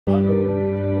Glory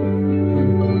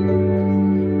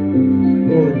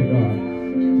to God.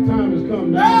 The time has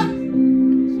come now.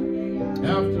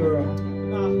 After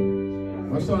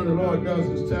my son the Lord does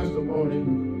his testimony,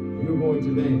 you're going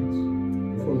to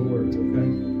dance before the word, okay?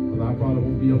 But I probably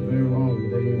won't be up very long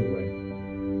today anyway.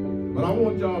 But I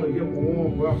want y'all to give him a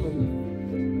warm welcome.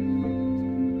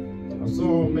 I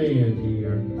saw a man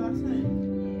here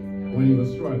when he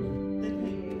was struggling.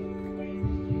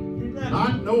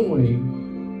 Not knowing,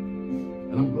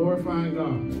 and I'm glorifying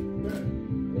God,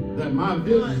 that my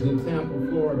visit in Tampa,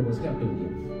 Florida was helping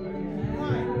him.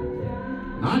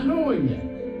 Not knowing that.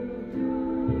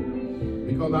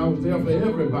 Because I was there for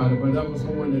everybody, but that was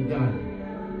someone that got it.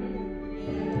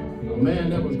 A man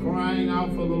that was crying out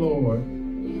for the Lord,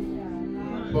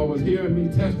 but was hearing me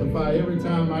testify every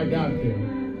time I got there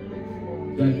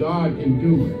that God can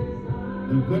do it.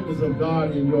 The goodness of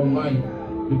God in your life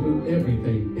to do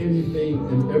everything, anything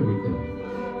and everything.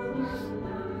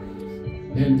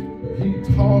 And he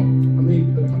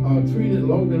treated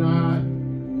Logan and I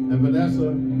and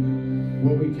Vanessa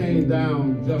when we came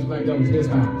down just like that was his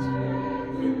house.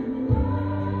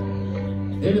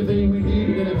 Anything we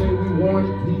needed, anything we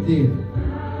wanted, he did.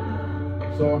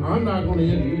 So I'm not going to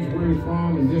introduce where he's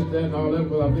from and this, that, and all that,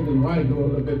 but I think his wife do a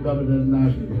little bit better than I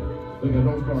do. Look,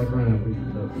 don't start crying, please.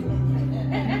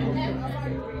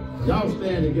 Y'all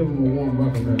stand and give him a warm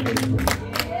welcome. I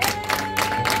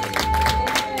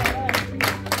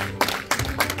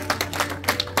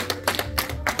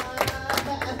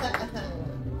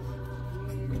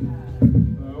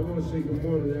want to say good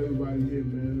morning to everybody here,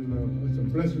 man. And it's a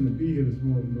blessing to be here this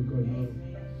morning because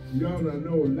y'all not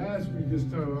know, last week this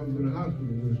time I was in the hospital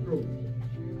with a stroke.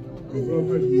 My blood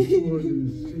pressure was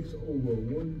 206 over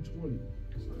 120.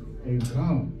 And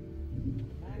God,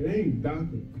 it ain't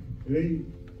doctor, it ain't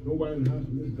nobody in the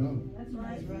hospital, it's God. That's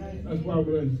right. That's why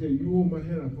when I say, you hold my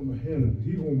hand, I put my hand up.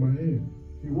 He hold my hand.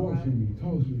 He walks with me, he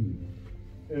talks with me.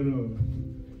 And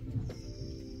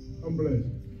I'm blessed.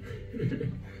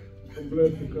 I'm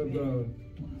blessed because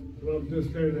when I'm just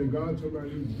standing there, God told me I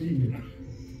need to be here.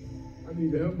 I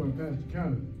need to help my Pastor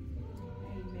Calvin.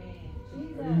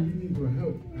 Amen. He needs my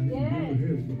help. I need to be with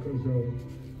him because,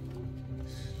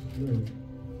 man.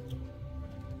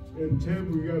 In Tampa,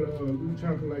 we got a new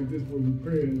chapel like this when we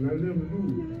pray, and I never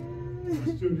knew. I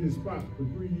stood in his spot for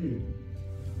 3 years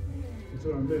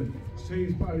until I met him.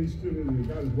 Same spot he stood in, and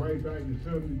got his wife back, his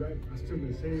family back. I stood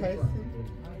in the same spot.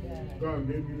 God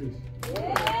gave me this.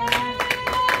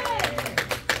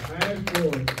 I asked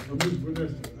for Miss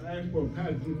Vanessa. I asked for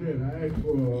Pat Jeanette. I asked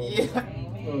for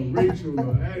Rachel. I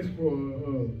asked for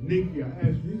Nikki. I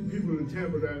asked these people in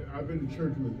Tampa that I've been to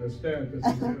church with, that staff that's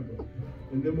in Tampa.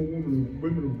 And them are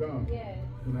women of God. Yes.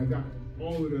 And I got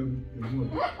all of them in one.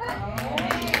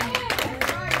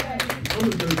 I'm a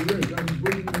dirty rich. I was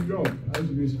born in New York. I used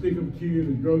to be a stick-up kid,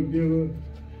 a drug dealer,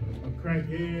 a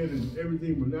crackhead, and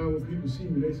everything. But now when people see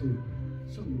me, they say,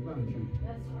 something about you.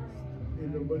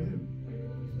 Ain't nobody him.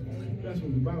 That's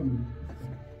what's about me.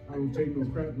 I don't take no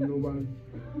crap from nobody.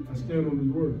 I stand on his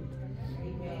word.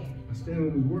 I stand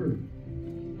on his word.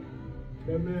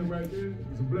 That man right there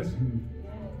is a blessing to me.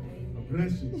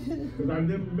 Blessing, because I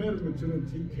never met him until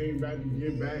he came back and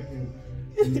get back. And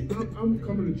I'm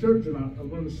coming to church and I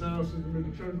run the sound system in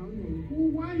the church. And I'm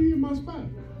going, why are you in my spot?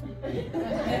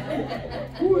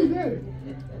 Who is that?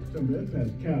 That's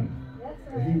Pastor Calvin.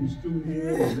 And he was still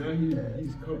here, and now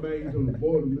he's come back. He's on the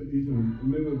board. He's in the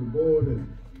middle of the board, and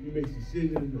he makes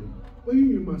decisions. And, well,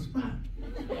 you in my spot.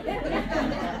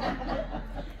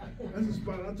 That's the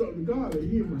spot I talk to God. And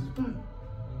he in my spot.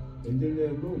 And then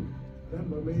there's Lord. That's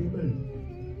my main man.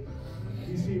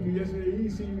 He seen me yesterday, he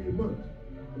seen me a month.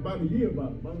 About a year,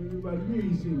 about a year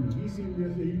he seen me. He seen me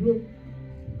yesterday, he looked.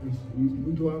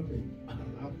 We go out there.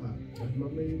 That's my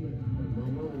main man.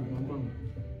 That's my mama.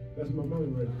 That's my mama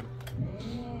right there.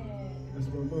 That's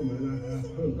my mama. And I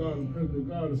heard God, the presence of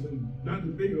God, and said, not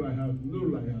the big lighthouse, the little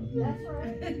lighthouse. That's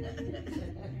right.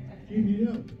 He need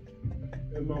help.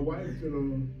 And my wife said,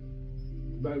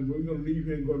 like, we're going to leave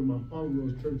here and go to my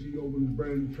father-in-law's church. He opened his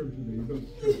brand new church today. He goes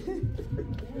to church.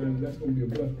 And that's going to be a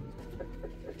blessing.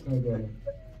 Because I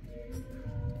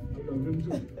love him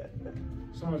too.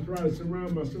 So I try to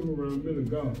surround myself around men of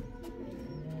God.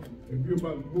 If you're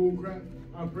about the bull crap,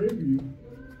 I'll pray for you,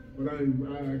 but I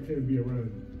can't be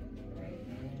around you.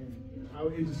 I'll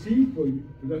intercede for you,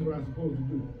 because that's what I'm supposed to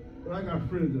do. But I got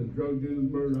friends that drug dealers,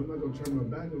 murder. I'm not going to turn my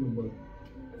back on them, but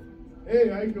hey,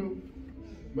 how you doing?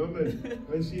 My man,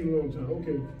 I ain't seen you in a long time.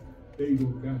 Okay, there you go,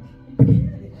 got you.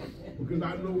 Because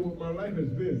I know what my life has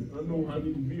been. I know how I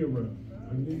need to be around.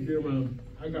 I need to be around.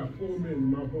 I got 4 men in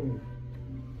my phone.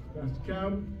 Pastor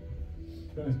Calvin,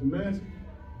 Pastor Massey,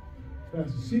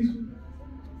 Pastor Cecil,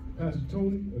 Pastor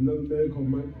Tony, another man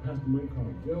called Pastor Mike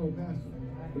Carter. They're all pastors.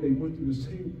 But they went through the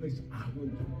same place I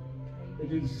went through. They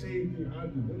did the same thing I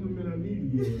did. Those are the men I need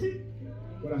to be around.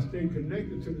 But I stayed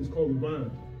connected to this called the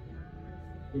vine.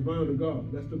 The vine of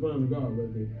God. That's the vine of God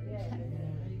right there.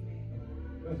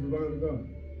 That's the vine of God.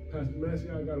 Pastor Massey,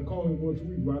 I got to call him once a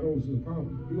week right on to the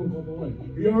problem. He gonna call my wife.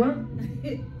 He all right?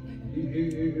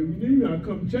 If you need me, I'll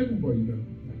come check him for you now.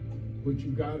 But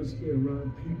you got to stay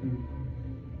around people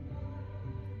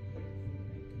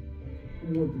who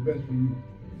want the best for you.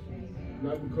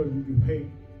 Not because you can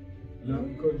paint, not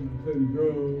because you can play the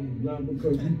drums, not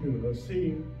because you can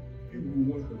sing. People who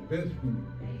want the best for you.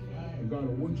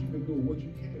 Regardless of what you can do and what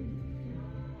you can do.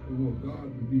 They want God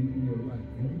to be in your life.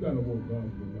 And you got to want God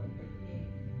in your life.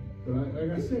 But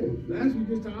like I said, last week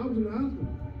this time I was in the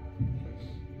hospital.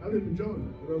 I live in Georgia.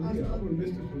 And I'm here. I wouldn't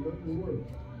miss this for nothing in the world.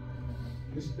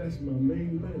 That's my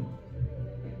main man.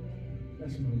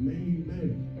 That's my main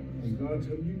man. And God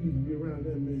told me you need to be around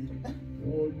that man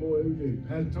more and more every day.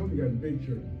 Pastor Tony got a big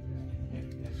church.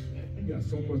 He got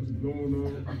so much going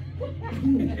on.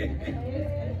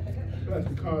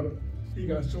 Pastor Carter, he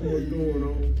got so much going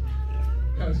on.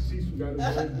 Pastor Cecil got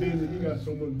his own business. He got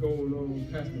so much going on.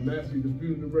 Pastor Massey, the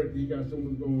funeral director, he got so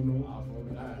much going on.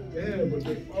 Yeah, but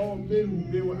they all men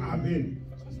who've been where I've been.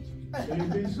 And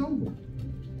they've been sober.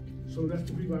 So that's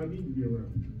the people I need to be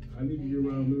around. I need to be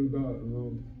around little God.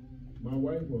 My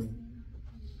wife was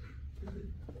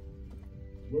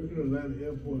working in Atlanta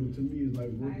airport, to me is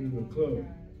like working in a club.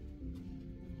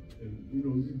 And you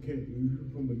know, you can't, you're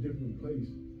from a different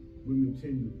place, women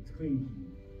tend to cling to you.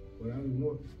 But I didn't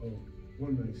want a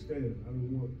one night stand. I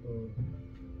didn't want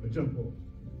a jump off.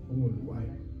 I wanted a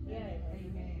wife. Yeah,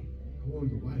 amen. I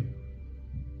wanted a wife.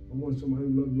 I wanted somebody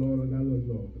who loved the Lord like I love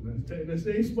the Lord. And in that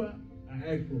same spot, I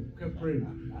asked for, kept praying.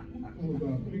 Oh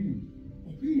God, please,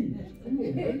 please, come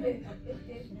on, man.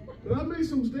 But I made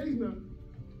some mistakes now.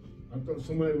 I thought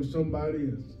somebody was somebody,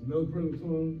 and another person was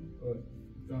someone, but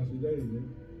God said, that ain't it.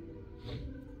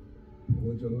 I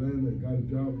went to Atlanta, got a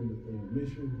job in a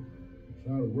mission,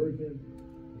 started working.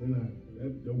 Then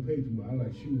that don't pay too much. I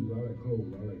like shoes, I like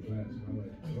clothes, I like glasses, I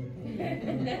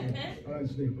like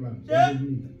to stay fly. So that's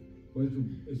me. But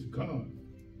it's God,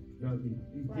 not me.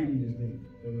 He gave me this thing.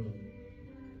 And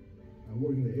I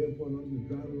work in the airport, and I'm just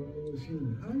driving around, she was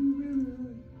like, how you been?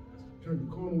 I turned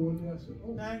the corner one day, I said,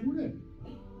 oh, who that?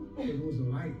 It was a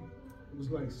light. It was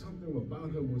like something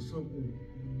about her was something.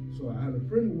 So I had a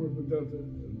friend who worked with Delta,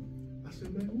 and I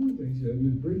said, man, who is that? He said,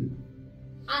 Miss Bridget.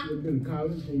 She had been in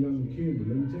college, she ain't got no kids, but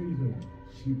let me tell you something.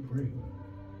 She prayed.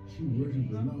 She worshiped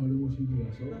the Lord, and what she do.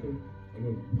 I said, okay. I'm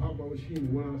going to pop my machine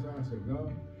and went outside. I said,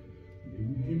 God, if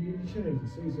you give me the chance to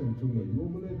say something to me, you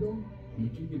open that door, I'm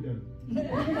going to kick it down. I'm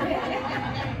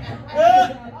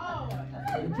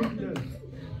going to kick it down.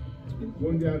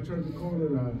 One day I turned the corner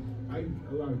and I ate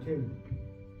a lot of candy.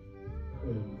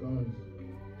 And God,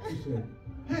 she said,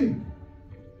 hey,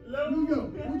 New York,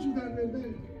 what you got in that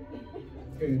bag?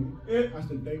 And I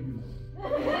said, thank you.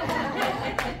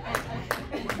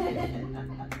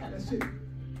 That's it.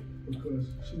 Because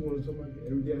she wanted somebody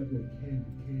every day after candy.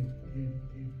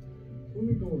 Where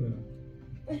we going now?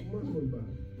 2 months went by.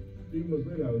 3 months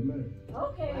later, I was married.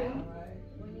 Okay.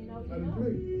 When you know, I didn't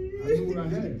play. I knew what I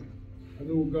had. I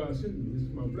knew what God sent me. This is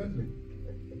my blessing.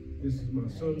 This is my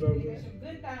son lover. That's a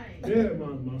good thing. Yeah,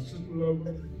 my sister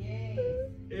lover. Yes.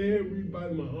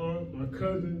 Everybody, my aunt, my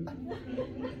cousin.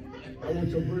 I went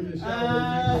to a birthday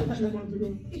shower 2 months ago.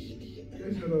 They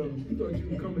said, you thought you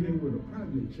were coming in with a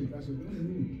private chick. I said, what do you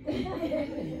mean?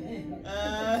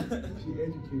 She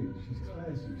educated. She's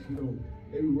classy. She know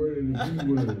every word in the G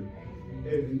word.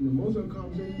 And the most of the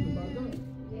conversation is about God.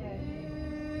 Yeah.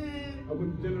 I went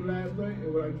to dinner last night, and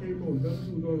when I came home,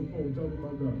 Dustin was on the phone talking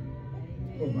about God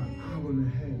for about an hour and a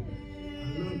half.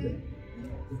 I love that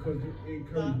because it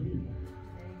encourages me.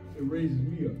 It raises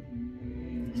me up.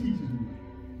 It teaches me.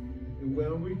 And when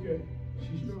I'm weak at,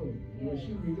 she's strong. And when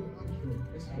she's weak up, I'm strong.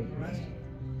 This is a blessing.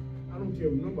 I don't care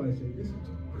what nobody says. This is a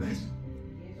blessing.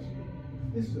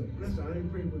 This is a blessing. I ain't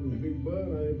praying for no big butt.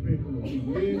 I ain't praying for no big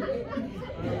head.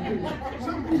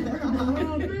 Some people pray for the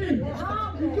wrong thing.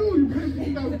 You do. You pray for,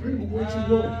 you gotta pray for what you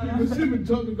want. You sit and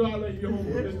talk to God like you're home.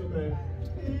 Listen, man.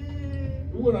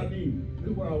 Do what I need. Do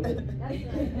what I want.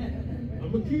 I'm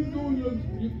gonna keep doing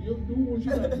doing what you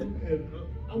gotta do, and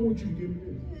I want you to give me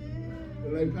this.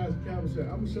 And like Pastor Calvin said,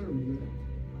 I'm a servant, man.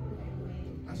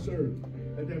 I serve.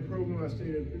 At that program, I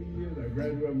stayed there 3 years. I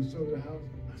graduated. I'm a son of the house.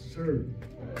 I served.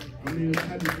 I mean, I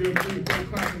had to give 3 or 4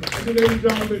 classes. I did every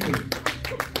job in there.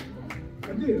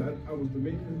 I did. I was the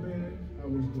maintenance man. I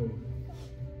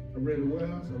ran the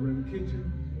warehouse. I ran the kitchen.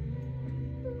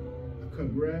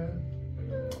 cut grass.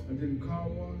 I did the car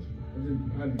wash.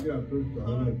 I had to get out thrift store. I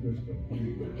don't like thrift store.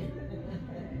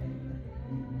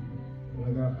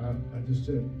 Like I just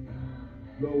said,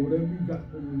 Lord, whatever you got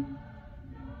for me,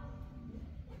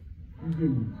 you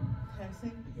give me.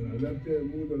 And I left there and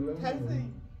moved along. That's what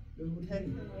you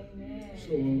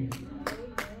So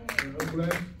I'm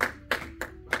blessed.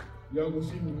 Y'all gonna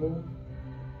see me more.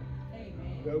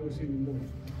 Y'all gonna see me more.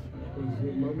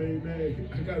 Because my main man,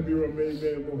 I gotta be around main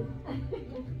man more.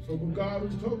 So when God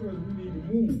was talking to us, we need to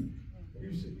move.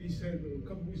 He said a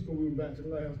couple weeks ago we went back to the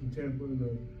Lighthouse in Tampa, and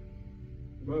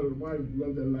my wife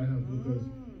loved that Lighthouse because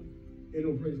ain't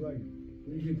no place like it.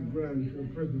 When you hit the ground, you feel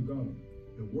the presence of God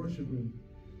and worshiping.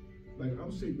 Like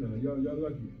I'm sick now, y'all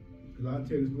lucky, because I'll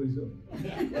tear this place up.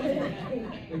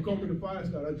 They call me the fire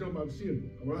star. I jump out the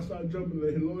ceiling. When I start jumping,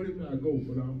 the Lord hit me, I go,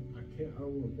 but I can't. I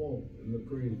don't want to fall and look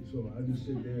crazy, so I just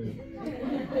sit there.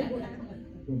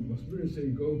 But my spirit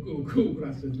said, go, but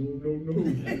I said, no.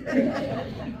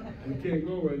 I can't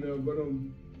go right now, but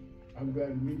I'm glad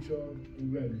to meet y'all. I'm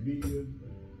glad to be here.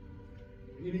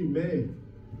 Any man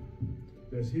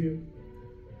that's here,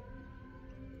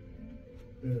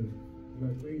 and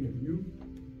like me and you,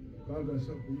 God got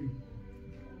something for you.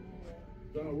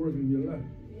 God working in your life.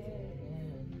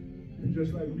 You're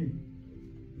just like me.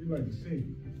 You like to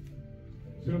sing.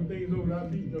 Some things over I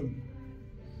beat them.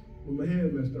 But my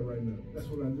hand messed up right now. That's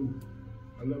what I do.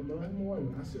 I love my wife.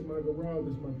 I sit in my garage,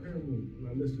 it's my prayer room, and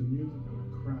I listen to music and I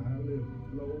cry. I live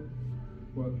low.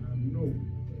 But I know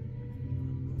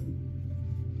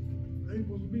I ain't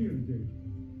supposed to be here today.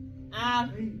 I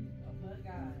ain't.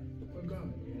 But God.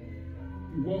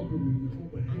 You walk with me, you hold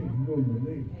my hand, you know my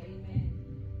name. Amen.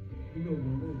 You know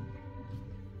my name.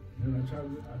 And I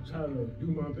try to do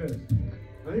my best.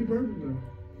 I ain't perfect now.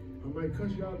 I might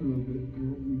cuss you out a little bit, you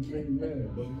know, make you mad.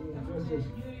 But you know, that's just,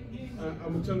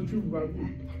 I'm gonna tell the truth about me.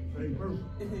 I ain't perfect.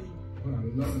 But I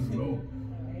love the Lord.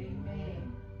 Amen.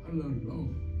 I love the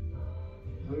Lord.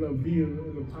 I love being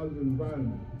in a positive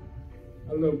environment.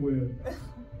 I love where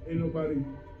ain't nobody,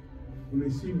 when they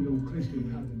see me, don't clinch their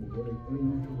mouth or they don't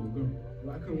reach over a gun.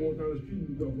 Well, I couldn't walk down the street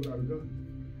without a gun.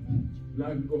 Now I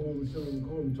can go home and sit on the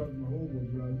corner and talk to my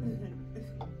homeboys without a gun.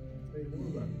 Ain't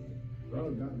worried about it.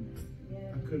 God got me.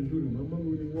 I couldn't do that. My mother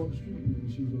wouldn't even walk the street with me when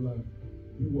she was alive.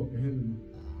 You walk ahead of me.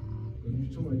 Because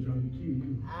you somebody trying to kill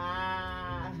you.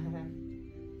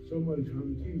 Somebody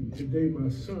trying to kill you. Today my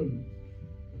son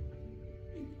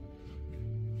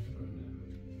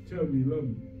tell me he love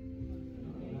me.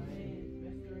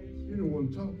 He didn't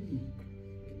want to talk to me.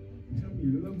 Tell me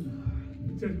you love me.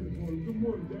 He text me this morning, good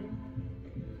morning, Dad.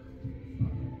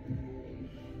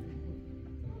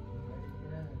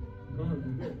 God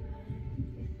did that.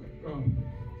 God.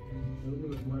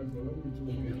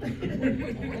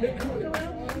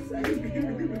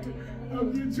 I'm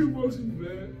getting too emotional,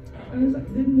 man. I was like,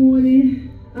 good morning.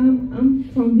 I'm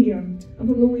from here. I'm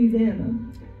from Louisiana.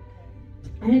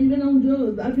 I hadn't been on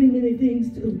drugs. I've been many things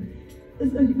too.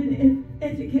 It's like you've been in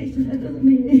education. That doesn't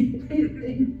mean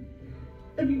anything.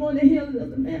 If you're going to hell, it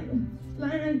doesn't matter.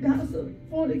 Lying, gossip,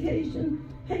 fornication,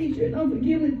 hatred,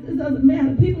 unforgiveness, it doesn't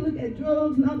matter. People look at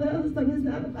drugs and all that other stuff. It's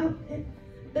not about that.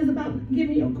 It's about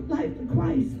giving your life to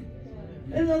Christ.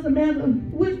 It doesn't matter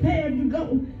which path you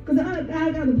go, because God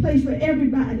got a place for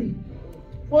everybody.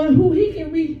 Or who he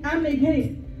can reach, I may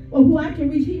can't. Or who I can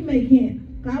reach, he may can't.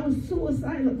 I was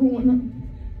suicidal growing up.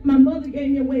 My mother gave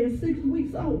me away at 6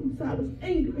 weeks old, so I was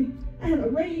angry. I had a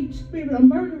rage spirit, a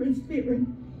murdering spirit,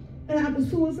 and I was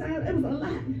suicidal. It was a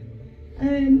lot.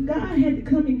 And God had to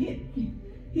come and get me.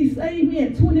 He saved me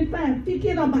at 25.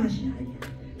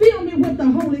 Fill me with the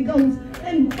Holy Ghost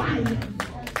and fire.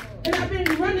 And I've been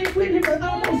running with him, but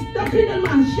almost stuck in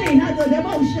my shame. I go, and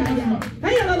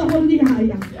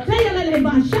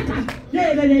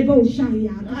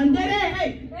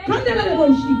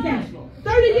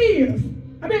 30 years.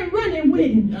 I've been running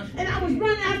with him. And I was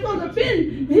running, I supposed to have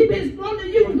been, he been supposed to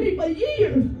use me for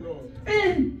years.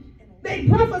 And they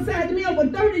prophesied to me over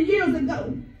 30 years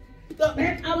ago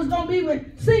that I was going to be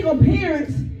with single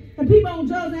parents and people on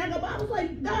drugs and alcohol. I was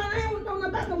like, God, I don't know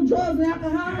about no drugs and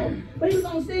alcohol. But he was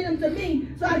going to send them to me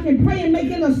so I can pray and make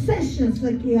intercessions. So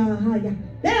I can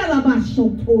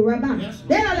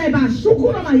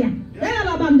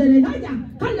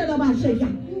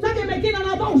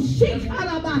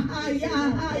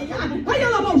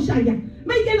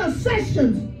make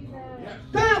intercessions.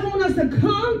 God wants us to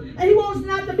come, and he wants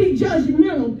not to be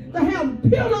judgmental, to have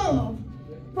pure love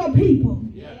for people.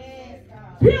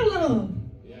 Pure love.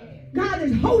 God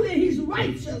is holy, he's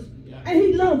righteous, and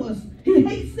he loves us. He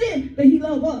hates sin, but he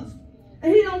loves us.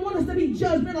 And he don't want us to be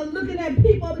judgmental looking at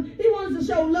people. He wants us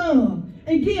to show love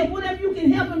and give. Whatever you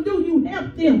can help him do, you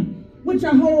them with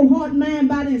your whole heart, mind,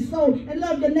 body, and soul, and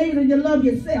love your neighbor and you love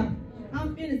yourself.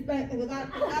 I'm finished back because I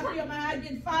feel my eyes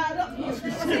get fired up here.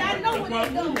 See, I know what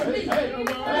it's done for me. I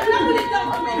know what it's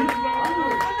done for me.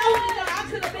 I know what it's done.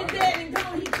 I could have been dead and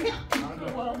gone. He kept me.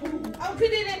 Oh,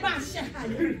 could it be my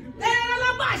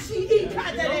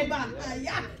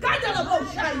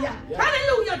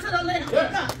hallelujah to the Lamb of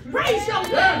God. Praise your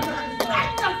name.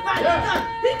 Magnify God.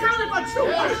 He calling for true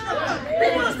worship. He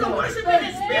wants to worship in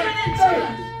his spirit and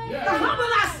truth. To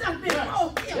humble ourselves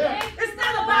before him. It's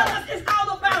not about us, it's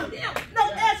all about him.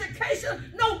 No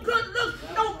education, no good looks,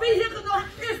 no vehicle, no,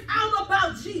 it's all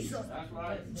about Jesus. That's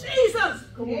right. Jesus.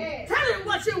 Come on.